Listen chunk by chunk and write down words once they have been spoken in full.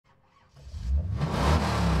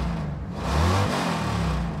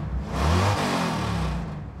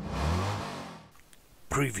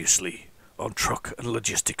Previously on Truck and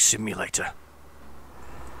Logistics Simulator.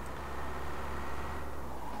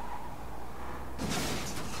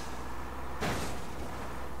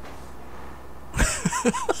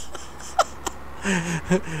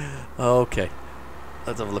 Okay,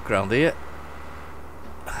 let's have a look around here.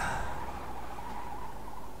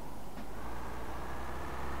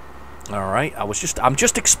 Alright, I'm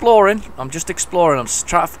just exploring. I'm just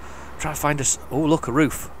trying to find us. Oh, look, a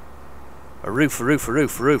roof. A roof. Is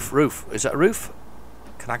that a roof?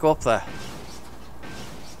 Can I go up there?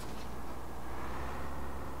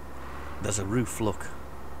 There's a roof, look. Do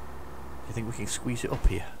you think we can squeeze it up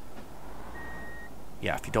here?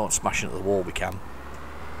 Yeah, if you don't smash into the wall, we can.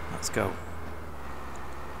 Let's go.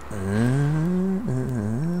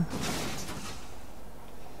 And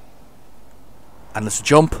there's a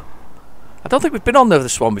jump. I don't think we've been on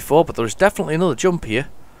this one before, but there is definitely another jump here.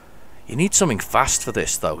 You need something fast for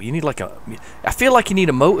this, though. You need like a... I feel like you need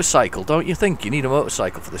a motorcycle, don't you think? You need a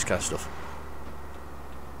motorcycle for this kind of stuff.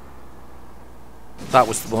 That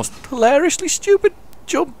was the most hilariously stupid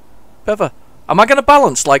jump ever. Am I going to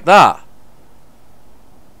balance like that?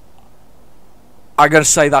 I'm going to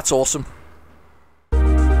say that's awesome.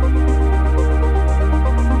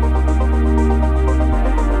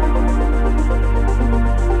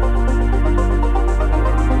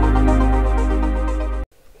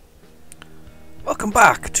 Welcome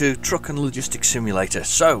back to Truck and Logistics Simulator.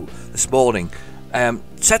 So, this morning,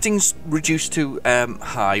 settings reduced to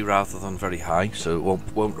high rather than very high, so it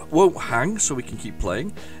won't hang, so we can keep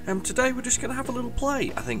playing. Today we're just going to have a little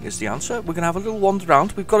play, I think is the answer. We're going to have a little wander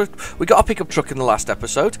around. We got a pickup truck in the last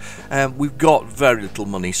episode. We've got very little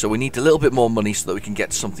money, so we need a little bit more money so that we can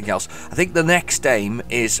get something else. I think the next aim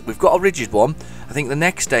is, we've got a rigid one. I think the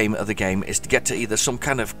next aim of the game is to get to either some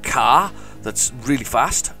kind of car that's really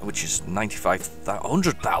fast, which is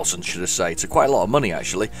 100,000 should I say. It's quite a lot of money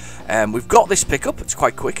actually. We've got this pickup. It's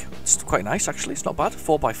quite quick. It's quite nice actually. It's not bad.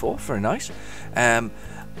 4x4, very nice.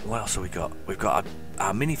 What else have we got? We've got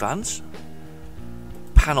our minivans,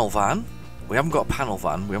 panel van. We haven't got a panel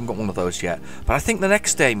van. We haven't got one of those yet. But I think the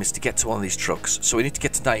next aim is to get to one of these trucks. So we need to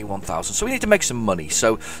get to 91,000. So we need to make some money.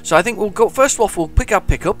 So I think we'll go. First off, we'll pick our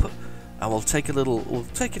pickup. And we'll take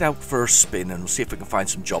it out for a spin and we'll see if we can find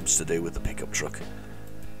some jobs to do with the pickup truck.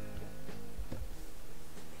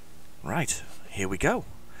 Right, here we go.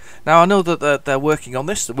 Now I know that they're working on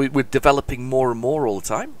this. We're developing more and more all the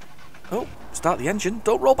time. Oh, start the engine.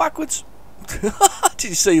 Don't roll backwards. Did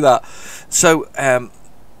you see that? So, I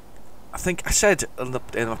think I said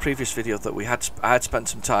in my previous video that I had spent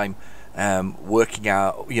some time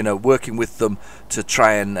working with them to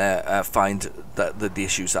try and find the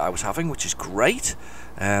issues that I was having, which is great.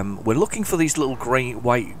 We're looking for these little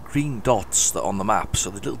green dots that are on the map. So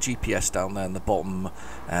the little GPS down there in the bottom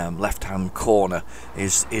left-hand corner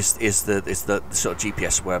is the sort of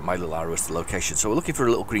GPS where my little arrow is the location. So we're looking for a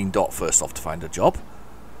little green dot first off to find a job.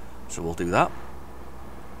 So we'll do that.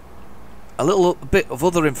 A little bit of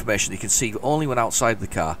other information you can see only when outside the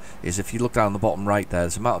car is if you look down the bottom right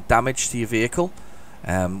there's the amount of damage to your vehicle,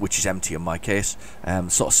 which is empty in my case,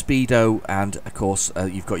 sort of speedo, and of course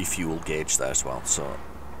you've got your fuel gauge there as well. So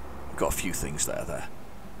you've got a few things there.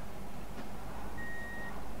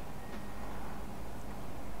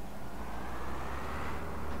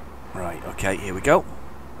 Right, okay, here we go.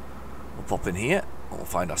 We'll pop in here and we'll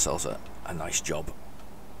find ourselves a nice job.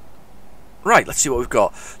 Right, let's see what we've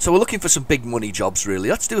got. So we're looking for some big money jobs, really.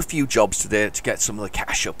 Let's do a few jobs today to get some of the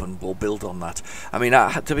cash up, and we'll build on that. I mean,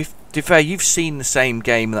 to be fair, you've seen the same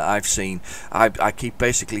game that I've seen. I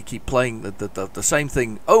basically keep playing the same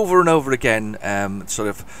thing over and over again,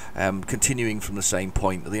 continuing from the same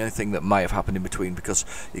point. The only thing that might have happened in between, because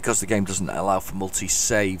the game doesn't allow for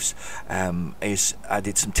multi-saves, is I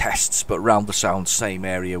did some tests, but round the sound, same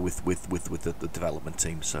area with the development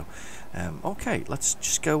team. So, okay, let's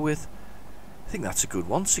just go with... I think that's a good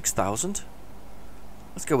one, 6,000.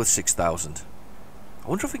 Let's go with 6,000. I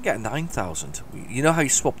wonder if we can get 9,000. You know how you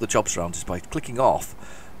swap the jobs around is by clicking off,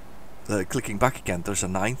 clicking back again. There's a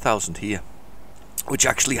 9,000 here, which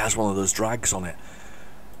actually has one of those drags on it,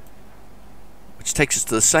 which takes us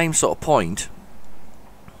to the same sort of point,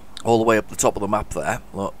 all the way up the top of the map there.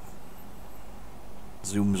 Look,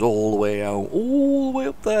 zooms all the way out, all the way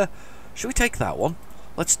up there. Should we take that one?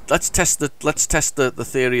 Let's test the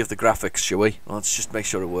theory of the graphics, shall we? Let's just make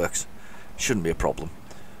sure it works. Shouldn't be a problem.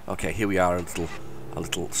 Okay, here we are. A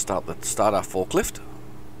little start our forklift.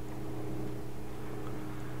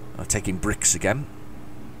 Taking bricks again.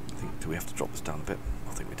 Do we have to drop this down a bit?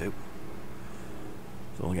 I think we do.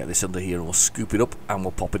 So we'll get this under here and we'll scoop it up and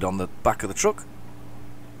we'll pop it on the back of the truck.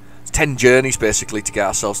 It's 10 journeys basically to get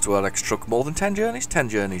ourselves to our next truck. More than 10 journeys? 10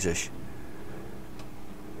 journeys-ish.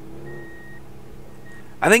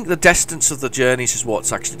 I think the distance of the journeys is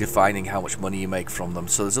what's actually defining how much money you make from them.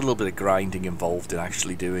 So there's a little bit of grinding involved in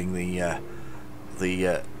actually doing the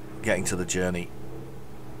getting to the journey.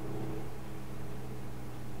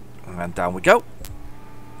 And down we go.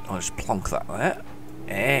 I'll just plonk that there.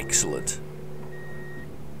 Excellent.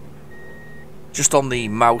 Just on the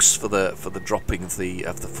mouse for the dropping of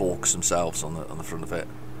the forks themselves on the front of it.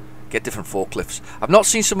 Get different forklifts. I've not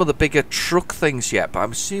seen some of the bigger truck things yet, but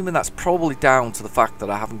I'm assuming that's probably down to the fact that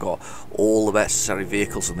I haven't got all the necessary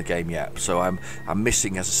vehicles in the game yet. So I'm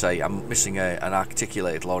missing, as I say, I'm missing an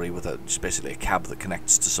articulated lorry with just basically a cab that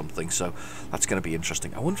connects to something. So that's going to be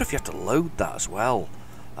interesting. I wonder if you have to load that as well.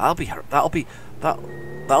 That'll be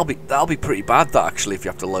pretty bad. That actually, if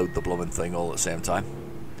you have to load the blooming thing all at the same time.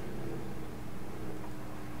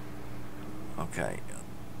 Okay.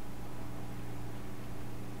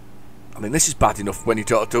 I mean, this is bad enough when you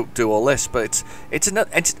don't do all this, but it's an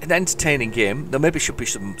entertaining game. There maybe should be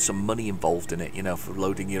some money involved in it, you know, for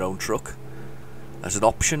loading your own truck as an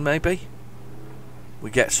option. Maybe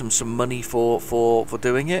we get some money for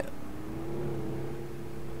doing it.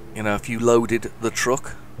 You know, if you loaded the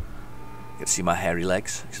truck, you get to see my hairy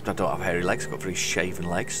legs. Except I don't have hairy legs. I've got very shaven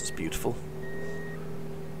legs. It's beautiful,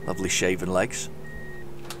 lovely shaven legs.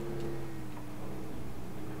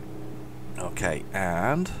 Okay,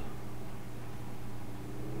 and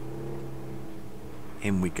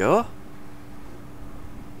in we go.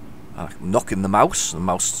 I'm knocking the mouse. The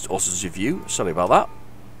mouse also does a view. Sorry about that.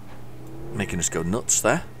 Making us go nuts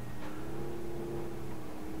there.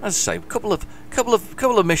 As I say, couple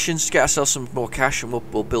of missions to get ourselves some more cash, and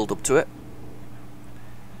we'll build up to it.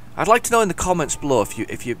 I'd like to know in the comments below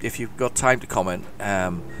if you've got time to comment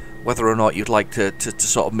whether or not you'd like to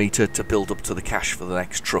sort of me to build up to the cash for the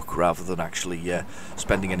next truck rather than actually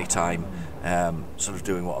spending any time sort of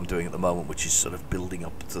doing what I'm doing at the moment, which is sort of building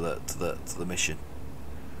up to the mission.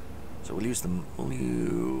 So we'll use them.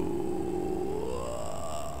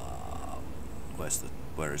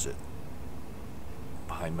 Where is it?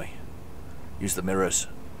 Behind me. Use the mirrors.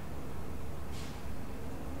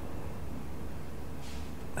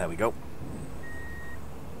 There we go.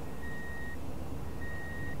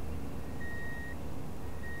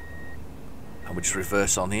 And we just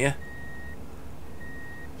reverse on here.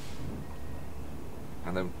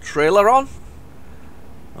 And then trailer on.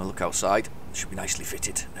 Oh, look outside. Should be nicely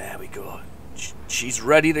fitted. There we go. She's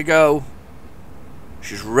ready to go.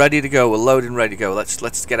 She's ready to go. We're loading, ready to go.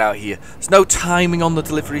 Let's get out here. There's no timing on the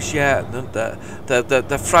deliveries yet.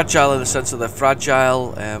 They're fragile in the sense that they're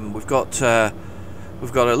fragile. We've got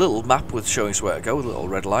a little map with showing us where to go with a little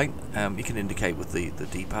red line. You can indicate with the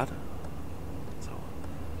D-pad. So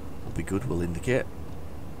it'll be good. We'll indicate.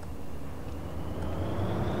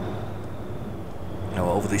 Now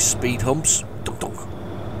over these speed humps. Dunk dunk.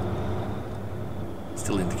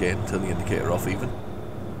 Still indicating. Turn the indicator off even.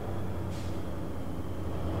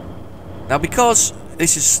 Now, because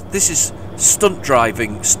this is stunt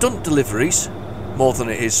driving, stunt deliveries, more than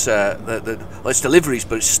it is well, it's deliveries,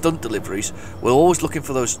 but it's stunt deliveries. We're always looking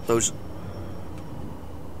for those.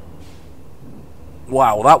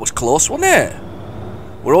 Wow, that was close, wasn't it?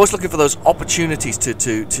 We're always looking for those opportunities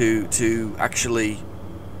to actually.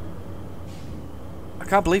 I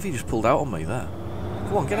can't believe he just pulled out on me there.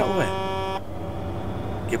 Come on, get out of the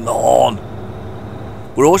way. Give him the horn.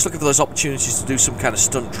 We're always looking for those opportunities to do some kind of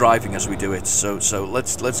stunt driving as we do it. So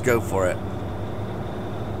let's go for it.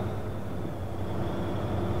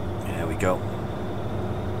 There we go.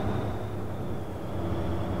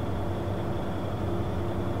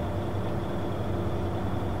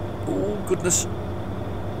 Oh goodness.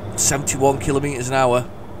 71 kilometers an hour.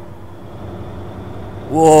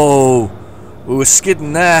 Whoa. We were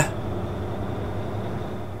skidding there.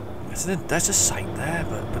 There's a site there,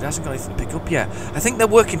 but it hasn't got anything to pick up yet. I think they're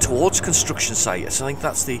working towards construction sites. I think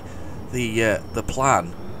that's the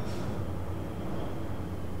plan.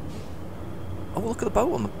 Oh, look at the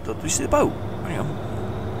boat on the. Do you see the boat? Hang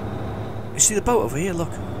on. You see the boat over here? Look.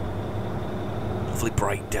 Lovely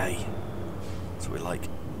bright day. That's what we like.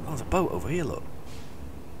 Oh, there's a boat over here. Look.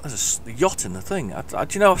 There's a yacht in the thing. Do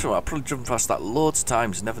you know? I've probably driven past that loads of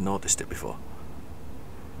times and never noticed it before.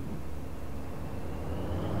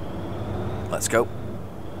 Let's go.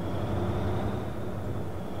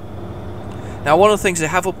 Now, one of the things they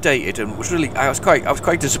have updated, and was really I was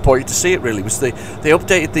quite disappointed to see it. Really, was they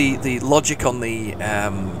updated the logic on the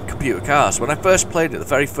computer cars. When I first played it, the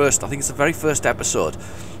very first, I think it's the very first episode.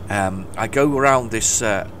 I go around this.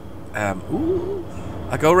 I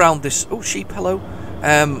go around this. Oh, sheep! Hello.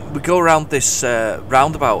 we go around this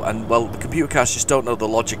roundabout, and well, the computer cars just don't know the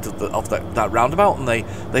logic of that roundabout, and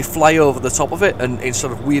they fly over the top of it, and in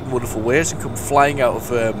sort of weird and wonderful ways, and come flying out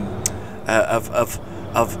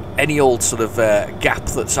of any old sort of gap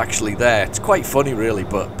that's actually there. It's quite funny, really,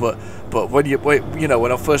 but when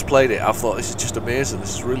when I first played it, I thought this is just amazing.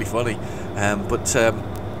 This is really funny,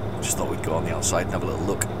 just thought we'd go on the outside and have a little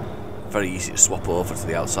look. Very easy to swap over to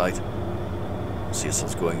the outside. See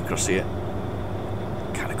ourselves going across here.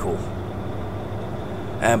 Kind of cool.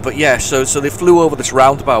 But yeah, so they flew over this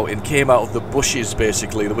roundabout and came out of the bushes,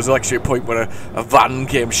 basically. There was actually a point where a van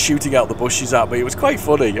came shooting out the bushes at me. It was quite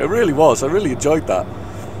funny. It really was. I really enjoyed that.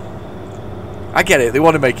 I get it. They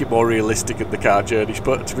want to make it more realistic in the car journeys,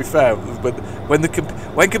 but to be fair,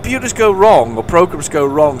 when computers go wrong or programs go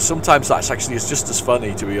wrong, sometimes that's actually just as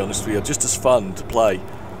funny, to be honest with you. Just as fun to play.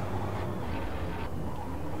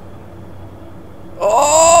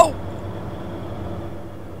 Oh!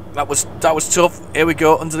 That was tough. Here we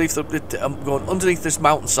go, underneath I'm going underneath this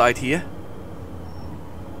mountainside here.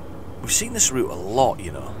 We've seen this route a lot,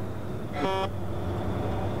 you know.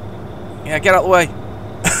 Yeah, get out of the way.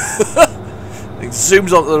 It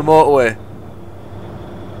zooms onto the motorway.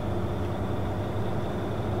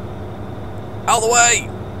 Out of the way.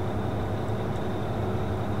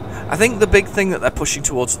 I think the big thing that they're pushing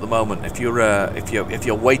towards at the moment, if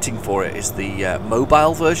you're waiting for it, is the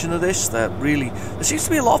mobile version of this. There seems to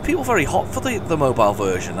be a lot of people very hot for the mobile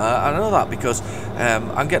version. I know that because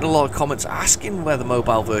I'm getting a lot of comments asking where the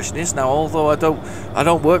mobile version is now. Although I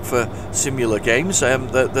don't work for similar games, there's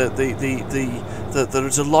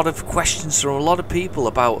a lot of questions from a lot of people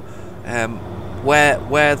about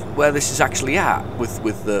where this is actually at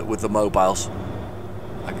with the mobiles.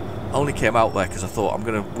 Only came out there because I thought I'm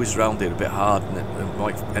going to whiz around it a bit hard and it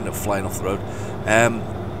might end up flying off the road.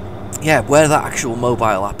 Yeah, where that actual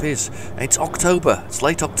mobile app is. It's October. It's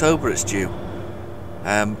late October. It's due.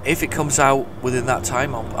 If it comes out within that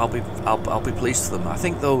time, I'll be pleased for them. I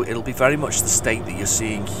think though it'll be very much the state that you're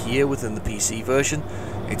seeing here within the PC version.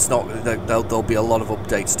 It's not. There'll be a lot of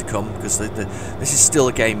updates to come because this is still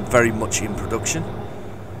a game very much in production.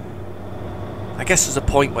 I guess there's a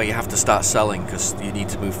point where you have to start selling because you need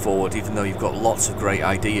to move forward. Even though you've got lots of great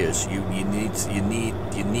ideas, you need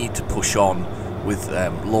to push on with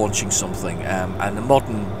launching something. And the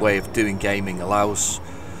modern way of doing gaming allows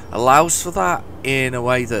for that in a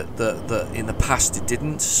way that in the past it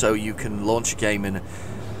didn't. So you can launch a game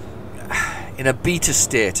in a beta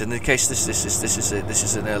state. In the case this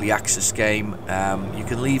is an early access game. You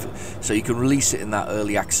can release it in that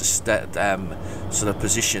early access sort of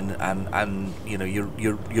position, and you know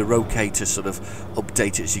you're okay to sort of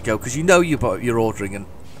update it as you go because you know you're ordering an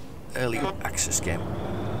early access game.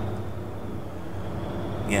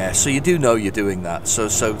 Yeah, so you do know you're doing that. So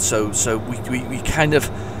we kind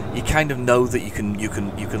of know that you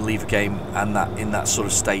can leave a game and that in that sort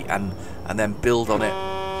of state and then build on it.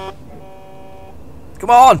 Come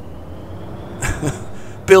on!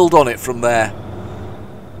 Build on it from there.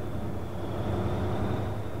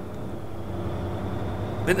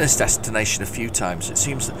 Been to this destination a few times. It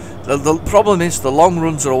seems the problem is the long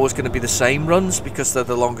runs are always going to be the same runs because they're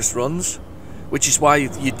the longest runs, which is why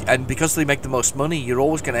and because they make the most money, you're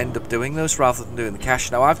always going to end up doing those rather than doing the cash.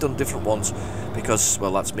 Now I've done different ones because,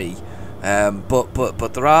 well, that's me.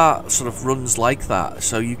 But there are sort of runs like that,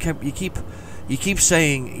 so you keep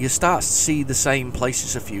saying you start to see the same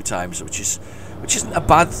places a few times, which isn't a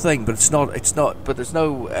bad thing, but it's not. But there's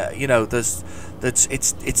no, it's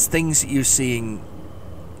things that you're seeing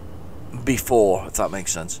before, if that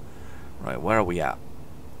makes sense. Right, where are we at?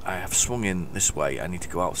 I have swung in this way. I need to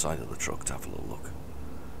go outside of the truck to have a little look.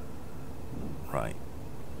 Right.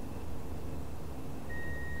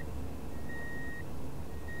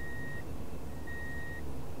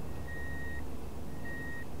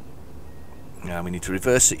 Now we need to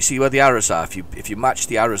reverse it. See where the arrows are? If you match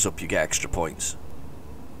the arrows up, you get extra points.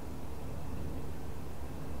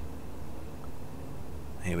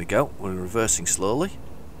 Here we go. We're reversing slowly.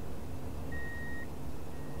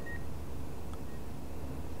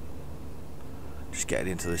 Just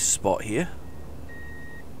getting into this spot here.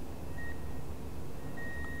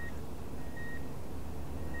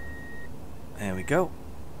 There we go.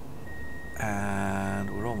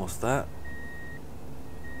 And we're almost there.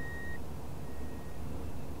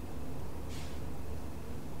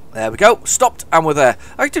 There we go. Stopped, and we're there.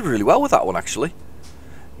 I did really well with that one, actually.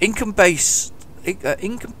 Base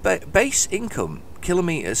income,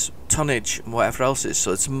 kilometers, tonnage, and whatever else it is.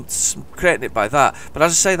 So it's creating it by that. But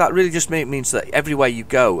as I say, that really just means that everywhere you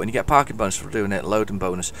go, and you get parking bonus for doing it, loading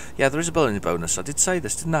bonus. Yeah, there is a loading bonus. I did say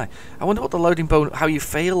this, didn't I? I wonder what the loading bonus, how you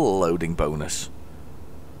fail a loading bonus.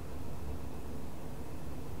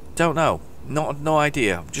 don't know. No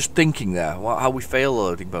idea. I'm just thinking there. How we fail the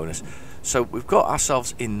loading bonus. So we've got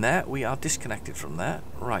ourselves in there. We are disconnected from there.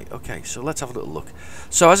 Right, okay, so let's have a little look.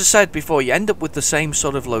 So as I said before, you end up with the same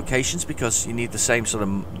sort of locations because you need the same sort of,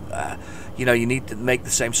 you know, you need to make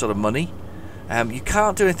the same sort of money. You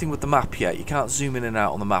can't do anything with the map yet. You can't zoom in and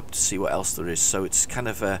out on the map to see what else there is. So it's kind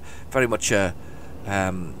of very much a,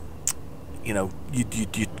 you know, you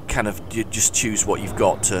just choose what you've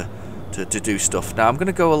got to do stuff. Now I'm going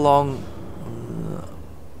to go along.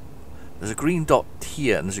 There's a green dot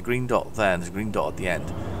here, and there's a green dot there, and there's a green dot at the end.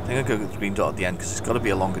 I think I'll go with the green dot at the end because it's got to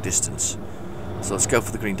be a longer distance. So let's go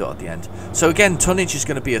for the green dot at the end. So again, tonnage is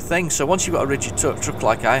going to be a thing. So once you've got a rigid truck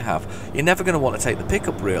like I have, you're never going to want to take the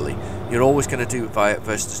pickup really. You're always going to do it via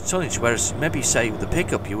versus tonnage. Whereas maybe say with the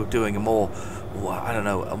pickup you were doing a more, I don't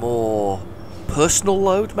know, a more personal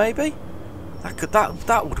load maybe.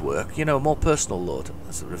 That would work. You know, a more personal load.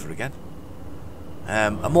 That's the river again.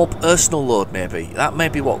 A more personal load, maybe. That may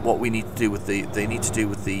be what we need to do with the. They need to do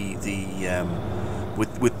with the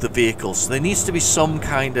with the vehicles. There needs to be some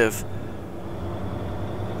kind of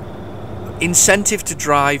incentive to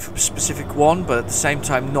drive a specific one, but at the same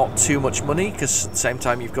time not too much money. Because at the same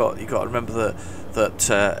time you've got to remember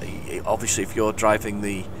that obviously if you're driving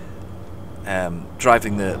the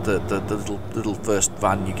little first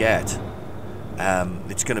van you get,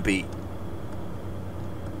 it's going to be.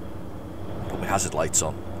 My hazard lights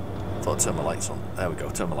on. Thought I'd turn my lights on. There we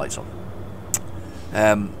go, turn my lights on.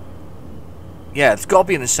 Yeah, there's got to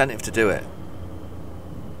be an incentive to do it.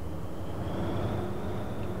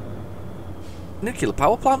 Nuclear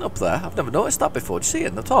power plant up there. I've never noticed that before. Do you see it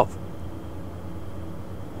in the top?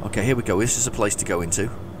 Okay, here we go. This is a place to go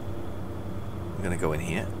into. I'm going to go in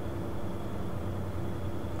here.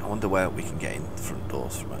 I wonder where we can get in the front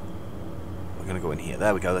doors from it. We're going to go in here.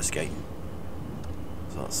 There we go, that's the gate.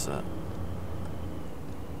 So that's...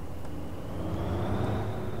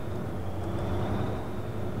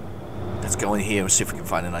 let's go in here and see if we can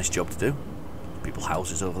find a nice job to do. People's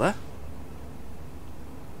houses over there.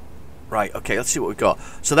 Right, okay, let's see what we've got.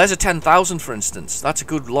 So there's a 10,000 for instance. That's a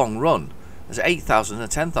good long run. There's 8,000 and a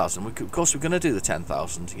 10,000. Of course we're going to do the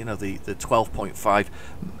 10,000. You know, the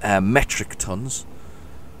 12.5 metric tons.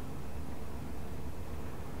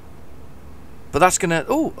 But that's going to...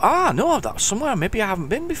 Oh, no, that's somewhere maybe I haven't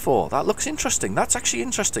been before. That looks interesting. That's actually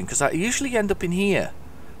interesting because I usually end up in here.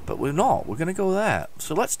 But we're not. We're going to go there.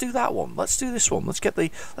 So let's do that one. Let's do this one. Let's get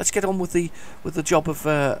on with the job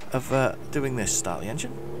of doing this. Start the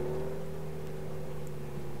engine.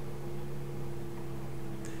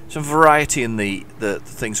 Some variety in the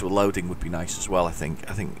things we're loading would be nice as well. I think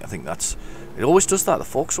that's. It always does that. The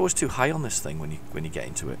fork's always too high on this thing when you get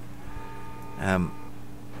into it. I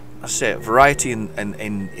say variety in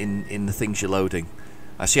the things you're loading.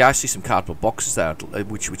 I see some cardboard boxes there,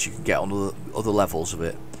 which you can get on other levels of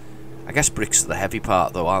it. I guess bricks are the heavy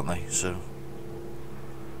part, though, aren't they? So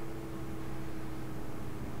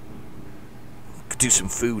could do some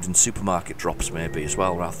food and supermarket drops maybe as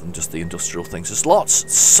well, rather than just the industrial things. There's lots.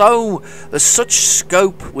 There's such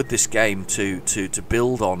scope with this game to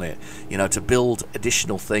build on it. You know, to build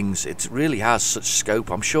additional things. It really has such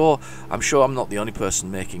scope. I'm sure I'm not the only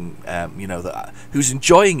person making you know, who's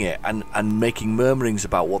enjoying it and making murmurings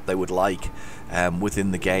about what they would like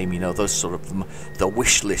within the game. You know, those sort of the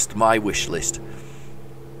wish list, my wish list.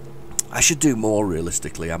 I should do more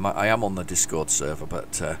realistically. I am on the Discord server,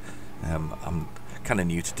 but I'm kind of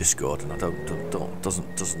new to Discord, and I don't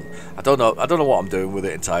know what I'm doing with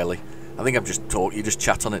it entirely. I think I'm just talk. You just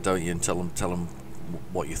chat on it, don't you, and tell them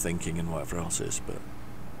what you're thinking and whatever else is. But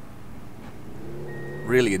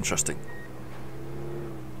really interesting.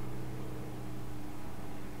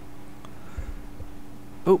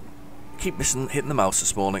 Oh, keep hitting the mouse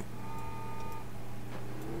this morning.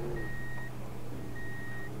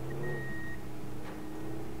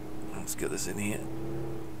 Let's get this in here.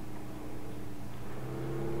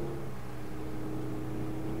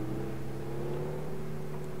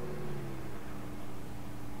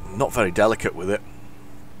 Not very delicate with it.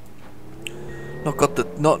 Not got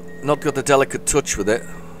the delicate touch with it.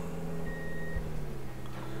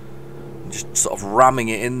 Just sort of ramming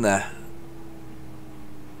it in there.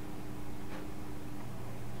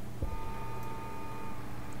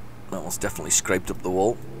 That one's definitely scraped up the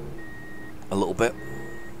wall a little bit.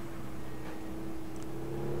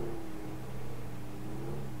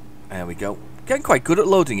 There we go. Getting quite good at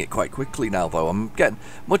loading it quite quickly now, though. I'm getting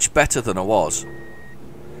much better than I was.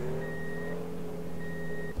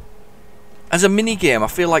 As a mini game, I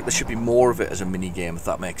feel like there should be more of it as a mini game, if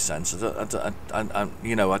that makes sense.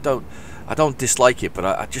 You know, I don't dislike it, but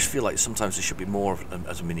I just feel like sometimes there should be more of it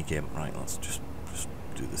as a mini game. Right, let's just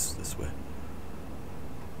do this way.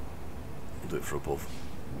 We'll do it for above.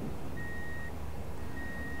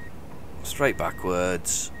 Straight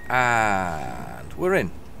backwards, and we're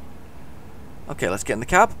in. Okay, let's get in the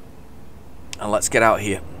cab, and let's get out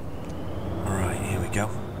here. Alright, here we go.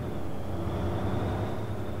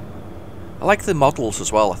 I like the models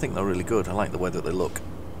as well. I think they're really good. I like the way that they look.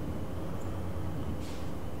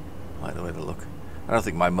 I like the way they look. I don't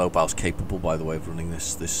think my mobile's capable, by the way, of running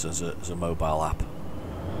this as a mobile app.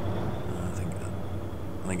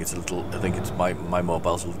 I think it's a little. I think it's my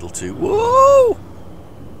mobile's a little too. Whoa!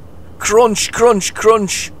 Crunch, crunch,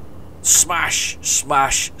 crunch! Smash,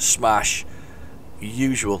 smash, smash.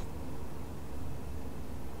 Usual.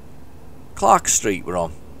 Clark Street we're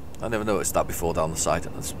on. I never noticed that before down the side.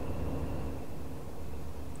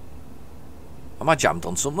 Am I jammed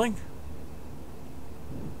on something?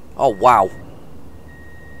 Oh wow.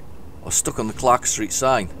 I was stuck on the Clark Street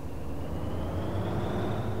sign.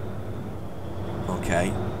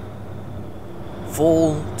 Okay.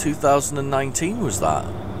 Fall 2019 was that?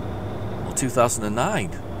 Or 2009?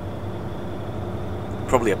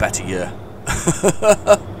 Probably a better year.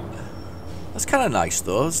 That's kind of nice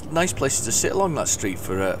though. It's nice places to sit along that street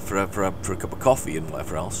for a cup of coffee and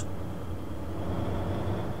whatever else.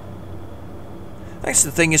 That's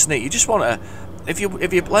the thing, isn't it? You just want to, if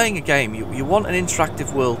you're playing a game, you want an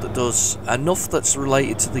interactive world that does enough that's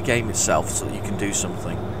related to the game itself, so that you can do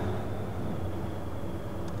something.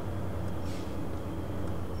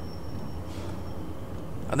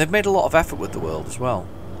 And they've made a lot of effort with the world as well.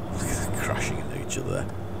 Crashing into each other.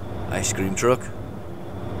 Ice cream truck.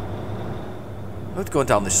 I'm going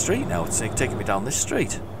down this street now. It's taking me down this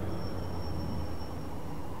street.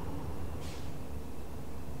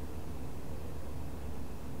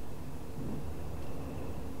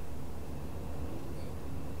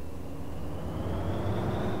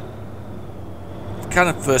 Kind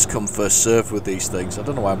of first come first serve with these things. I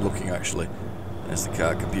don't know why I'm looking actually. There's the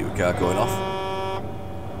car, computer car going off.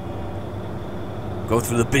 Going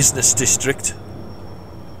through the business district.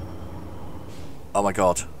 Oh my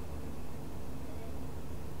god.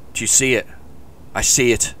 Do you see it? I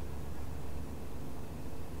see it.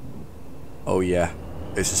 Oh yeah,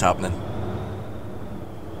 this is happening.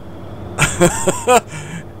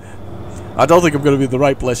 I don't think I'm going to be in the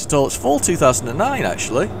right place at all. It's fall 2009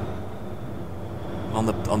 actually. On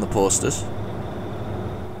the posters.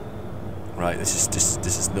 Right, this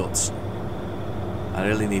is nuts. I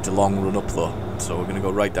really need a long run up though, so we're going to go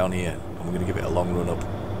right down here and we're going to give it a long run up.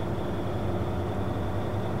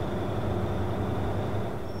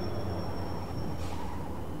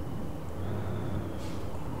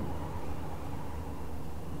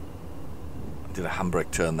 I did a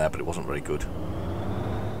handbrake turn there, but it wasn't very good.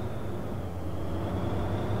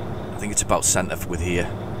 I think it's about centre with here.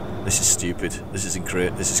 This is stupid. This is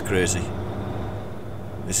crazy.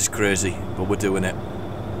 This is crazy, but we're doing it.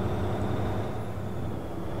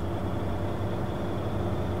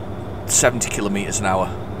 $70 kilometers an hour.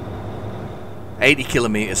 80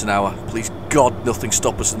 kilometers an hour. Please God, nothing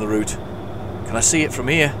stop us in the route. Can I see it from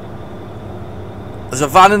here? There's a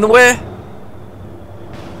van in the way.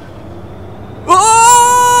 Oh!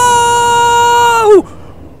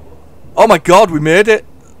 Oh my God, we made it.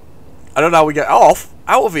 I don't know how we get out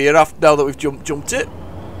of here after now that we've jumped it.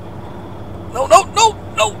 No, no, no,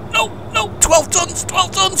 no, no, no. 12 tons,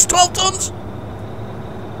 12 tons, 12 tons.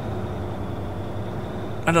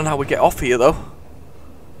 I don't know how we get off here though.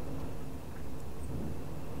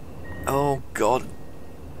 Oh God.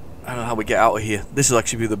 I don't know how we get out of here. This will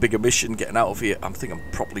actually be the bigger mission, getting out of here. I think I'm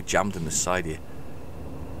properly jammed in this side here.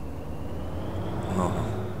 No.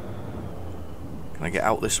 Can I get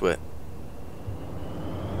out this way?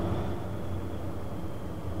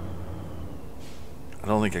 I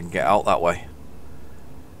don't think I can get out that way.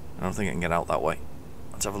 I don't think I can get out that way.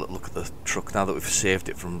 Let's have a look at the truck now that we've saved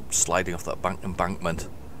it from sliding off that embankment.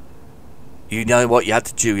 You know what you had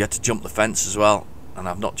to do? You had to jump the fence as well. And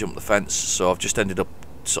I've not jumped the fence, so I've just ended up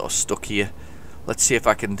sort of stuck here. Let's see if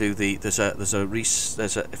I can do the... If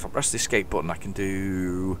I press the escape button, I can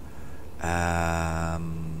do...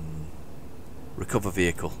 recover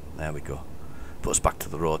vehicle. There we go. Put us back to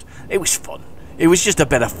the road. It was fun. It was just a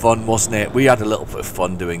bit of fun, wasn't it? We had a little bit of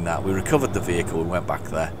fun doing that. We recovered the vehicle and went back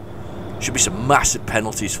there. Should be some massive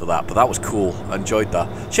penalties for that, but that was cool. I enjoyed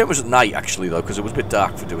that. Shame it was at night, actually, though, because it was a bit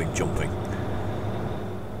dark for doing jumping.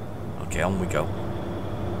 Okay, on we go.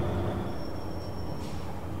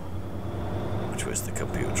 Which way is the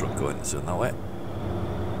computer truck going? Is it that way?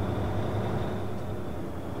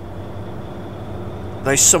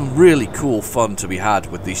 There's some really cool fun to be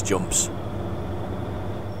had with these jumps.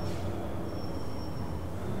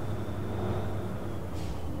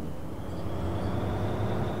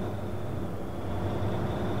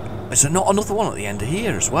 Is there not another one at the end of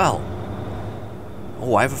here as well?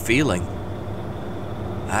 Oh, I have a feeling.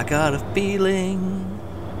 I got a feeling.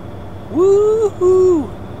 Woohoo!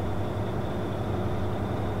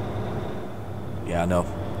 Yeah, I know.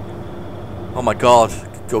 Oh my god,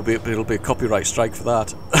 it'll be a copyright strike for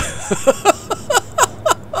that.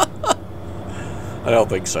 I don't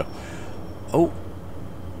think so. Oh.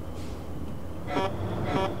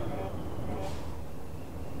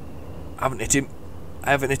 I haven't hit him.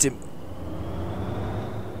 I haven't hit him.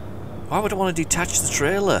 Why would I want to detach the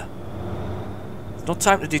trailer? It's not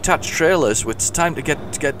time to detach trailers. It's time to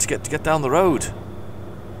get down the road.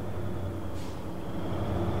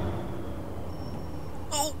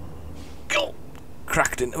 Oh, go!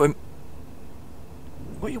 Cracked into him.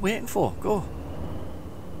 What are you waiting for? Go.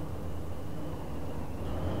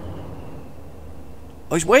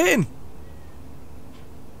 Oh, he's waiting.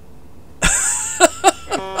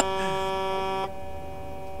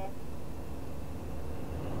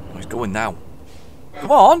 Going now.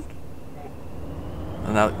 Come on!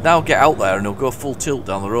 And now get out there and he'll go full tilt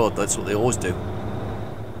down the road. That's what they always do.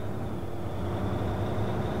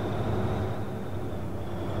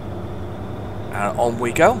 And on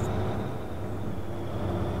we go.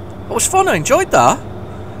 It was fun. I enjoyed that.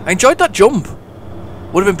 I enjoyed that jump.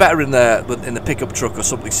 Would have been better in the pickup truck or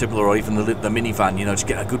something similar, or even the minivan. You know, just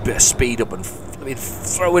get a good bit of speed up and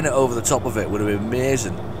throwing it over the top of it would have been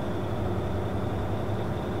amazing.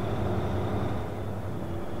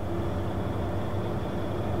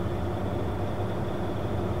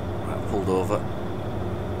 Over.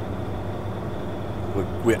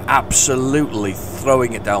 We're absolutely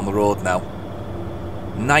throwing it down the road now.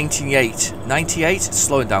 98. It's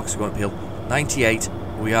slowing down because we're going uphill. 98.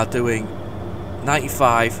 We are doing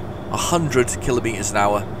 95, 100 kilometers an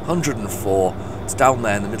hour, 104. It's down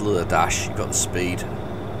there in the middle of the dash. You've got the speed.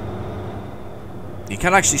 You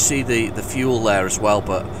can actually see the fuel there as well,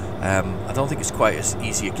 but I don't think it's quite as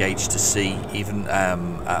easy a gauge to see, even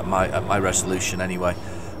at my resolution anyway.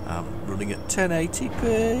 Running at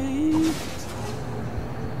 1080p.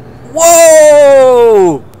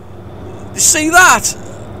 Whoa! You see that?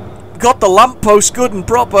 Got the lamppost good and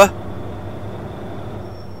proper.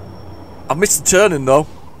 I missed the turning though.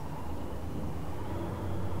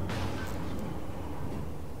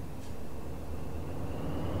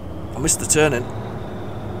 I missed the turning.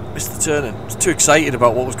 I was too excited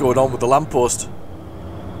about what was going on with the lamppost.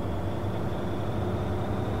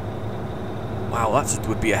 Wow, that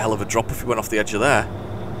would be a hell of a drop if we went off the edge of there.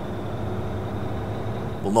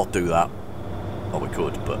 We'll not do that. Oh, we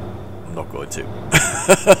could, but I'm not going to.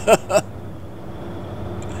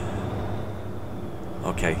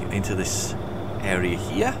 Okay, into this area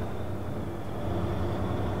here.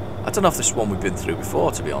 I don't know if this is one we've been through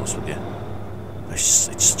before, to be honest with you. It's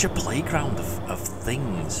such a playground of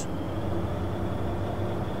things.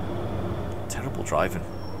 Terrible driving.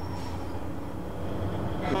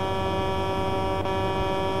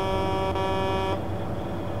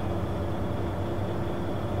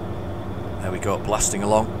 There we go, blasting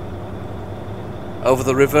along. Over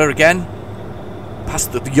the river again.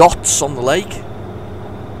 Past the yachts on the lake.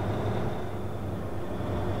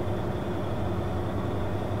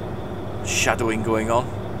 Shadowing going on.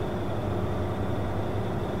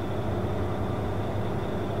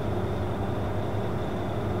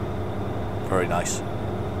 Very nice.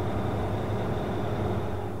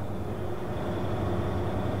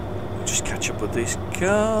 Just catch up with this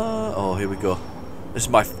car. Oh, here we go. This is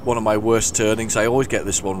one of my worst turnings. I always get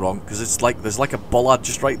this one wrong because it's like there's like a bollard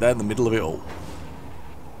just right there in the middle of it all.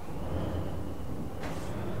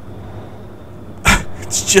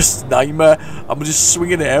 It's just a nightmare. I'm just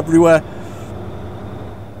swinging it everywhere.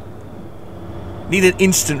 Need an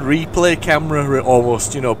instant replay camera,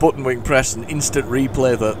 almost, you know, button wing press and instant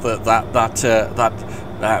replay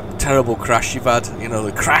that terrible crash you've had, you know,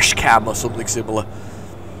 the crash cam or something similar.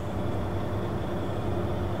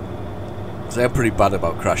 They're pretty bad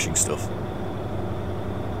about crashing stuff.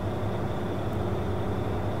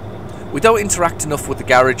 We don't interact enough with the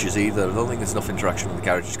garages either. I don't think there's enough interaction with the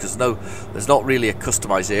garages because there's not really a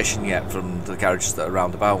customization yet from the garages that are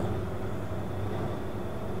around about.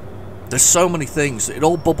 There's so many things. It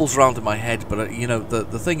all bubbles around in my head, but you know,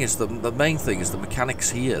 the thing is, the main thing is the mechanics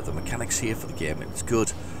here. The mechanics here for the game. It's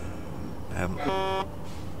good. Get out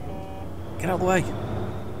of the way.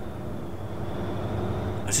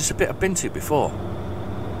 Is this a bit I've been to before?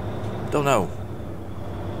 Don't know.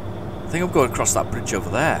 I think I'm going across that bridge over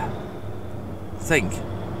there. I think.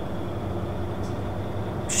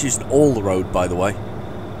 Just using all the road, by the way.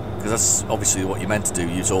 Because that's obviously what you're meant to do,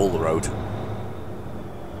 use all the road.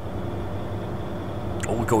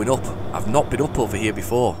 Oh, we're going up. I've not been up over here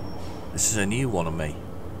before. This is a new one on me.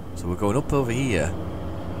 So we're going up over here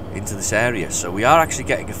into this area. So we are actually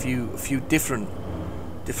getting a few different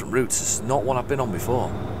routes. This is not one I've been on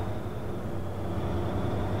before.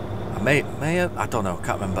 I may have, I don't know,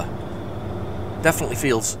 can't remember. Definitely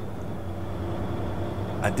feels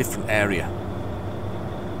a different area.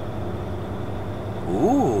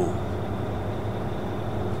 Ooh.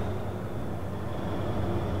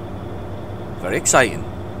 Very exciting.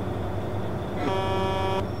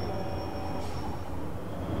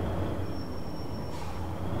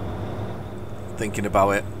 Thinking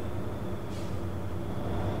about it.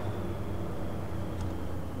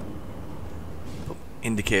 Put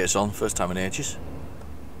indicators on, first time in ages.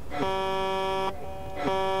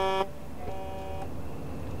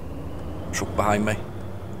 Truck behind me.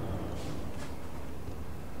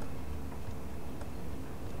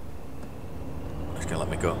 It's gonna let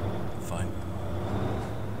me go. Fine.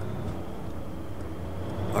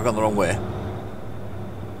 I've gone the wrong way.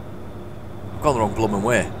 I've gone the wrong blooming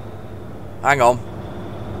way. Hang on.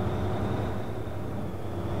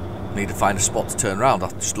 Need to find a spot to turn around. I'm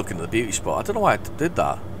just looking at the beauty spot. I don't know why I did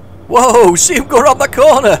that. Whoa! See him go around that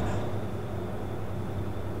corner!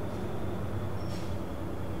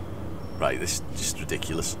 Right, this is just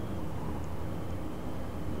ridiculous.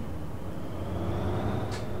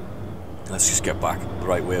 Let's just get back the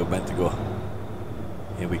right way we're meant to go.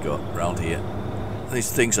 Here we go, round here.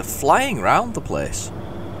 These things are flying around the place.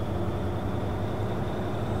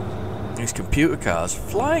 These computer cars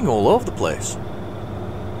flying all over the place.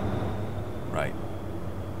 Right.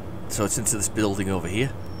 So it's into this building over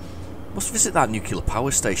here. Must visit that nuclear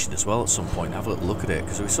power station as well at some point. Have a little look at it,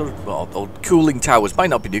 because we sort of, well, or cooling towers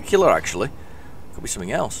might not be nuclear actually. Could be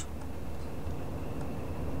something else.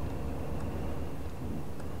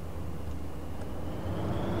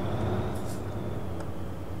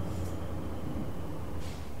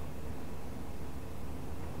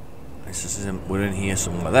 We're in here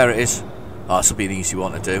somewhere. There it is. Oh, this will be an easy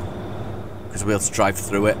one to do, because we'll be able to drive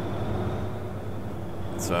through it.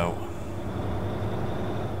 So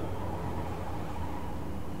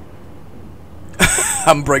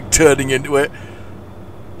handbrake turning into it.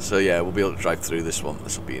 So yeah, we'll be able to drive through this one.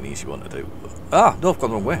 This will be an easy one to do. Ah, no, I've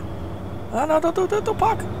gone the wrong way. Ah, no, don't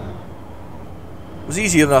park. It was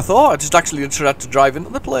easier than I thought. I just actually had to drive into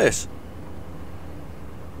the place.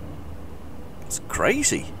 It's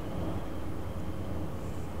crazy.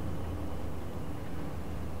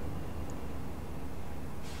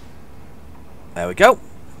 There we go.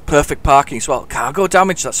 Perfect parking as well. Cargo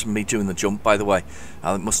damage. That's from me doing the jump, by the way.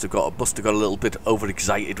 I must have got a little bit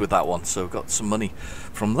overexcited with that one, so got some money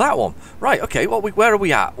from that one. Right. Okay. Where are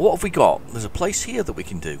we at? What have we got? There's a place here that we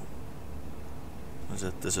can do.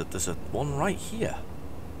 There's a one right here.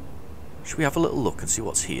 Should we have a little look and see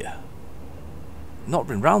what's here? Not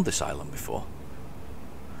been round this island before.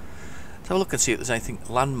 Let's have a look and see if there's anything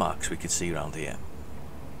landmarks we could see around here.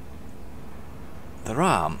 There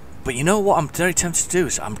aren't. But you know what I'm very tempted to do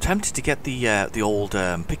is I'm tempted to get the old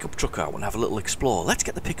pickup truck out and have a little explore. Let's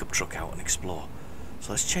get the pickup truck out and explore.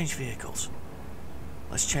 So let's change vehicles.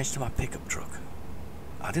 Let's change to my pickup truck.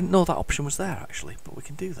 I didn't know that option was there actually, but we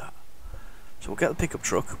can do that. So we'll get the pickup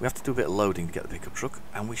truck. We have to do a bit of loading to get the pickup truck,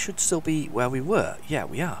 and we should still be where we were. Yeah,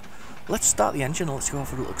 we are. Let's start the engine and let's go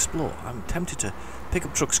for a little explore. I'm tempted to...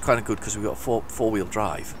 Pickup truck's kind of good because we've got four-wheel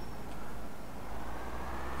drive.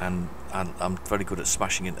 And I'm very good at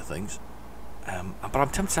smashing into things. But I'm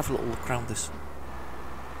tempted to have a little look around this.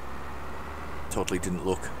 Totally didn't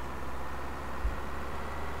look.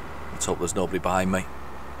 Let's hope there's nobody behind me.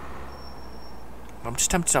 I'm just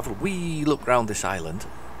tempted to have a wee look around this island.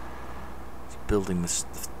 It's building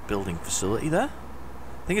facility there.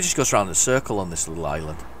 I think it just goes around in a circle on this little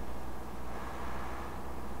island.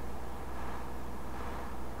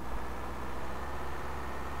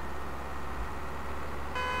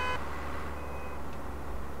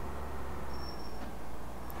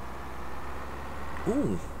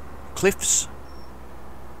 Ooh, cliffs.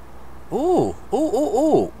 Ooh,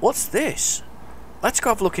 what's this? Let's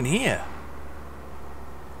go have a look in here.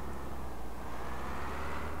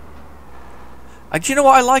 And do you know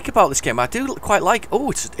what I like about this game? I do quite like...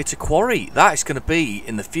 Oh, it's a quarry. That is going to be,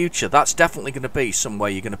 in the future, that's definitely going to be somewhere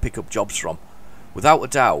you're going to pick up jobs from. Without a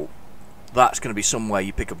doubt, that's going to be somewhere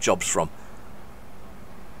you pick up jobs from.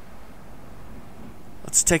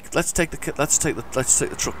 Let's take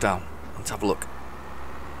the truck down. Let's have a look.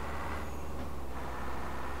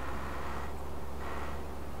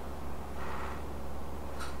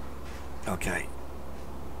 Okay.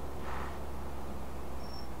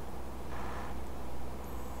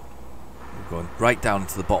 We're going right down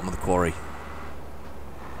into the bottom of the quarry.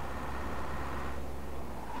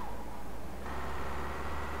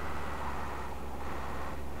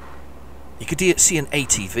 You could see an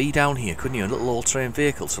ATV down here, couldn't you? A little all-terrain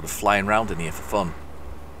vehicle sort of flying around in here for fun.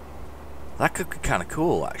 That could be kind of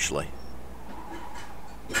cool, actually.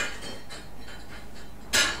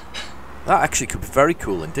 That actually could be very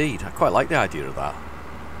cool indeed. I quite like the idea of that.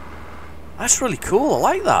 That's really cool. I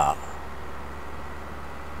like that.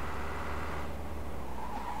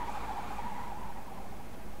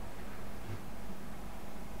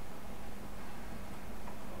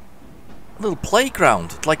 A little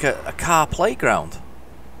playground, like a car playground.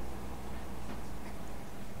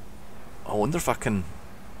 I wonder if I can...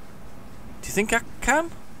 Do you think I can?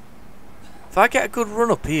 If I get a good run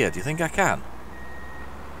up here, do you think I can?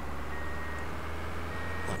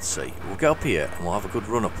 Let's see. We'll get up here and we'll have a good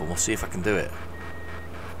run up and we'll see if I can do it.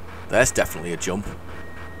 There's definitely a jump.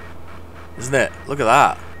 Isn't it? Look at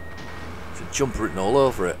that. There's a jump written all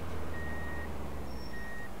over it.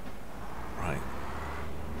 Right.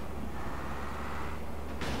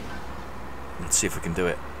 Let's see if we can do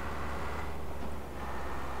it.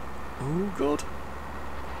 Oh, God.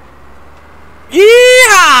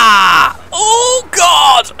 Yeah! Oh,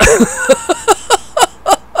 God!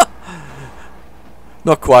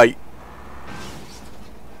 Not quite.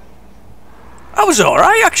 That was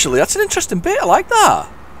alright, actually. That's an interesting bit. I like that.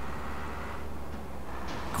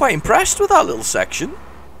 Quite impressed with that little section.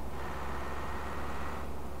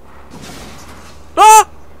 Ah!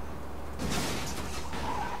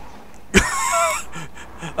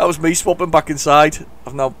 That was me swapping back inside.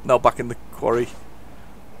 I'm now back in the quarry.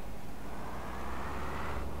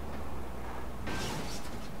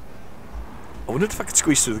 I wondered if I could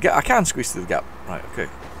squeeze through the gap. I can squeeze through the gap. Right, okay.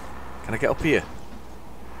 Can I get up here?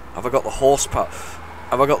 Have I got the horsepower?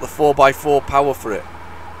 Have I got the 4x4 power for it?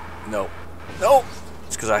 No. No!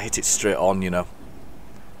 It's because I hit it straight on, you know.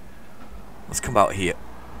 Let's come out here.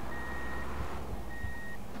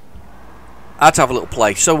 I had to have a little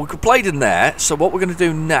play. So we played in there. So what we're going to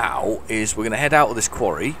do now is we're going to head out of this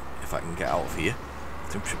quarry. If I can get out of here. I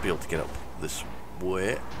think we should be able to get up this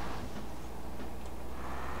way.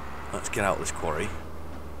 Let's get out of this quarry.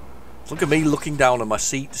 Look at me looking down on my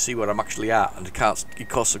seat to see where I'm actually at, and I can't,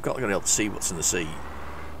 because I've got to be able to see what's in the seat.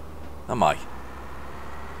 Am I?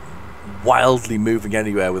 Wildly moving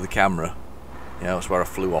anywhere with the camera. Yeah, that's where I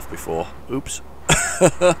flew off before. Oops.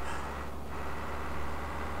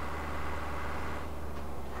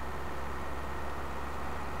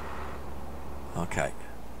 Okay.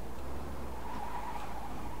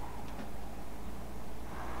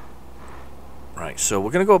 Right, so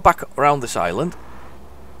we're going to go back around this island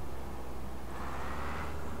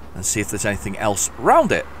and see if there's anything else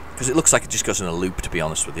around it, because it looks like it just goes in a loop, to be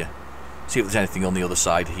honest with you. See if there's anything on the other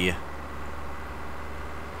side here,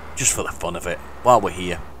 just for the fun of it, while we're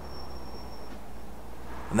here.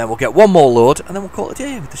 And then we'll get one more load, and then we'll call it a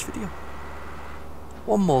day with this video.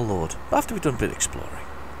 One more load, after we've done a bit of exploring.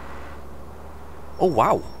 Oh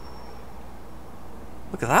wow,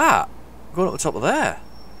 look at that, going up the top of there.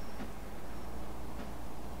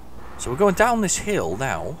 So we're going down this hill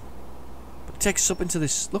now, but it takes us up into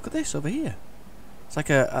this, look at this over here. It's like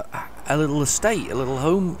a little estate, a little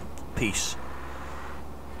home piece.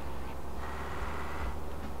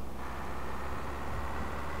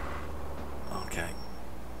 Okay.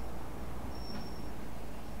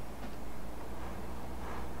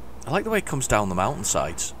 I like the way it comes down the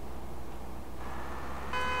mountainsides.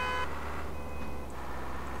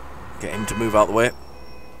 Get him to move out of the way.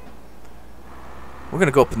 We're going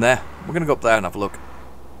to go up in there. We're going to go up there and have a look.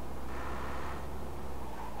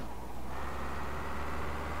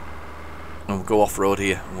 And we'll go off-road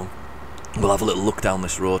here. We'll have a little look down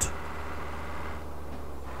this road.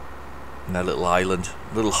 And their little island.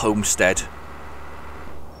 Little homestead.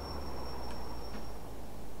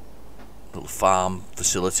 Little farm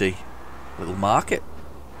facility. Little market.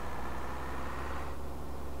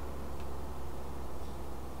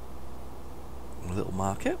 A little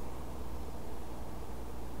market.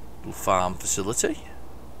 Little farm facility.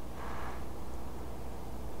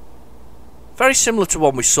 Very similar to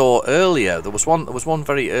one we saw earlier. There was one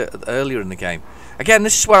very earlier in the game. Again,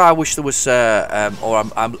 this is where I wish there was,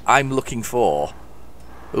 or I'm looking for.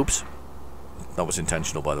 Oops, that was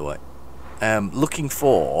intentional, by the way. Looking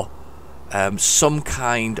for some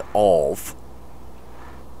kind of.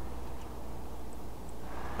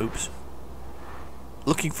 Oops.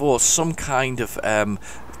 Looking for some kind of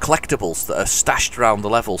collectibles that are stashed around the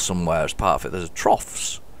level somewhere as part of it. There's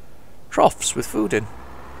troughs with food in.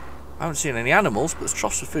 I haven't seen any animals, but there's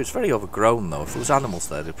troughs with food. It's very overgrown though. If there was animals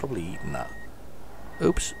there, they'd probably eaten that.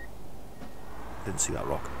 Oops, didn't see that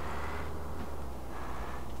rock.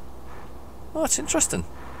 Oh, it's interesting.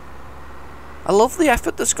 I love the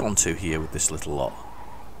effort that's gone to here with this little lot.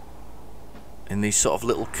 in these sort of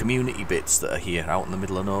little community bits that are here out in the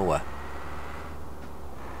middle of nowhere.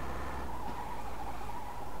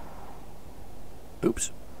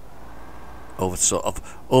 Oops.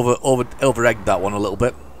 Over-egged that one a little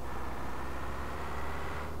bit.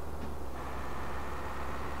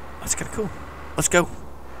 That's kind of cool. Let's go.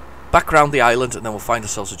 Back around the island and then we'll find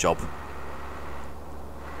ourselves a job.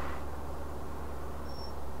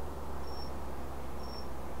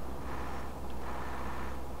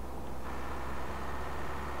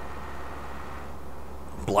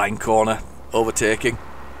 Blind corner. Overtaking.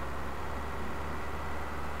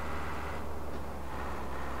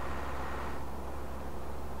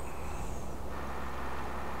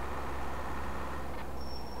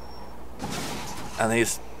 And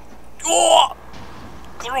he's... Oh!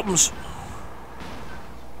 Crumbs!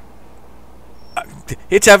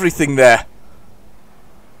 Hit everything there.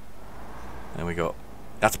 There we go.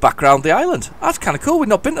 That's back around the island. That's kind of cool. We've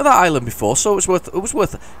not been to that island before, so it was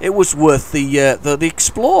worth the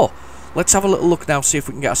explore. Let's have a little look now, see if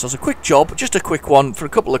we can get ourselves a quick job, just a quick one for a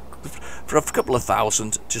couple of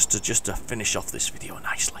thousand, just to finish off this video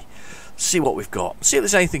nicely. See what we've got. See if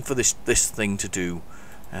there's anything for this thing to do.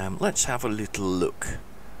 Let's have a little look.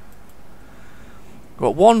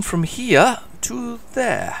 Got one from here to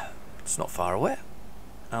there. It's not far away.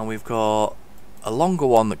 And we've got a longer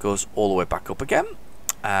one that goes all the way back up again.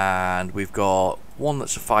 And we've got one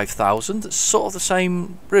that's a 5,000. That's sort of the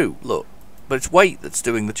same route, look. But it's weight that's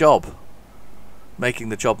doing the job. Making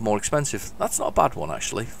the job more expensive. That's not a bad one,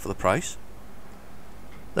 actually, for the price.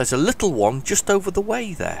 There's a little one just over the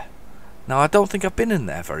way there. Now, I don't think I've been in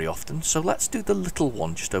there very often, so let's do the little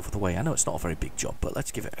one just over the way. I know it's not a very big job, but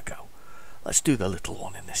let's give it a go. Let's do the little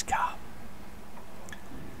one in this car.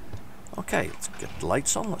 Okay, let's get the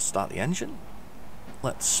lights on. Let's start the engine.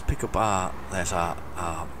 Let's pick up there's our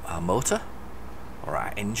motor, or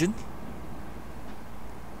our engine.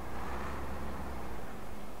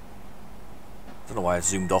 Don't know why I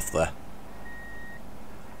zoomed off there.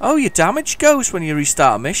 Oh, your damage goes when you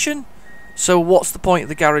restart a mission. So what's the point of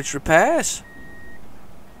the garage repairs?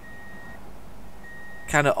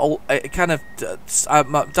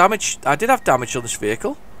 Damage. I did have damage on this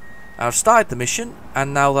vehicle. I've started the mission,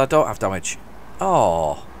 and now I don't have damage.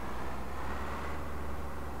 Oh.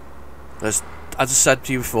 As I said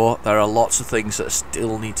to you before, there are lots of things that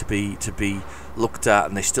still need to be looked at,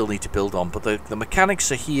 and they still need to build on. But the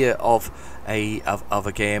mechanics are here of a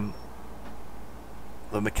game.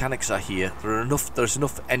 The mechanics are here. There's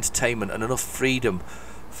enough entertainment and enough freedom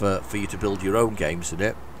for you to build your own games in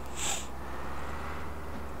it.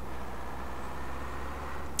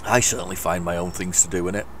 I certainly find my own things to do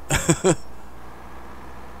in it.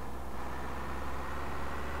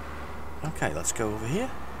 Okay, let's go over here.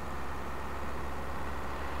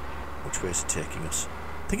 Which way is it taking us?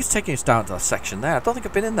 I think it's taking us down to that section there. I don't think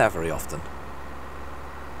I've been in there very often.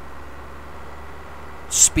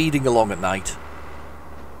 Speeding along at night.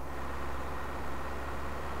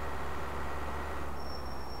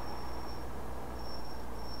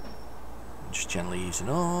 Just gently easing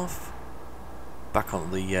off. Back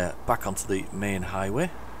onto the main highway.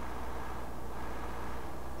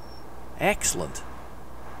 Excellent.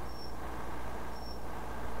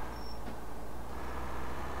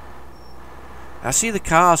 I see the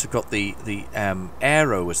cars have got the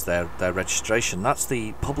Aero as their registration. That's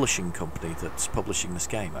the publishing company that's publishing this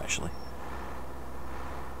game, actually.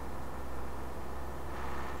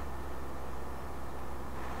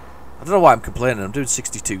 I don't know why I'm complaining. I'm doing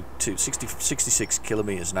 66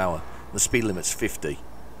 kilometers an hour. The speed limit's 50.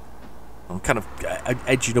 I'm kind of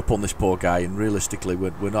edging up on this poor guy, and realistically,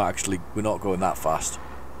 we're not going that fast.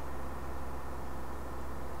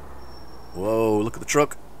 Whoa! Look at the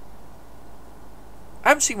truck. I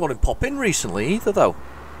haven't seen one pop in recently either, though.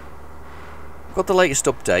 I've got the latest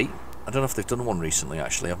update. I don't know if they've done one recently.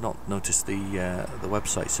 Actually, I've not noticed the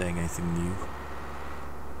website saying anything new.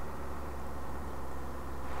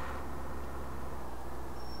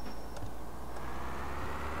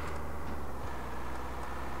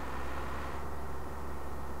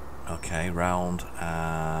 Okay, round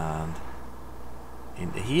and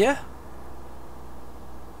into here.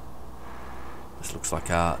 This looks like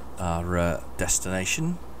our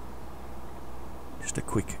destination. Just a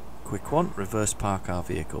quick one. Reverse park our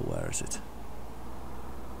vehicle. Where is it?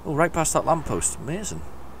 Oh, right past that lamppost. Amazing.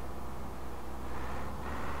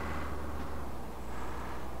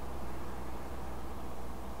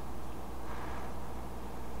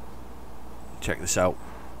 Check this out.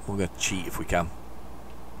 We're going to cheat if we can.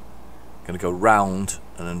 Going to go round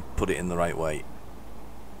and then put it in the right way.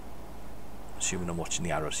 Assuming I'm watching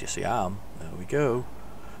the arrows. Yes, I am. There we go.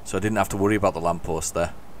 So I didn't have to worry about the lamppost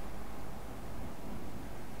there.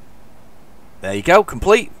 There you go,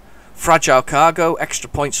 complete. Fragile cargo, extra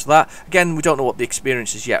points for that. Again, we don't know what the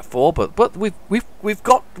experience is yet for, but we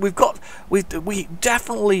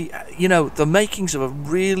definitely, you know, the makings of a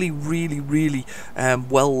really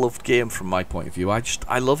well loved game from my point of view.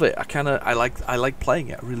 I love it. I like playing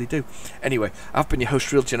it. I really do. Anyway, I've been your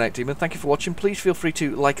host, Real Genetic Demon. Thank you for watching. Please feel free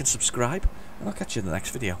to like and subscribe, and I'll catch you in the next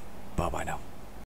video. Bye bye now.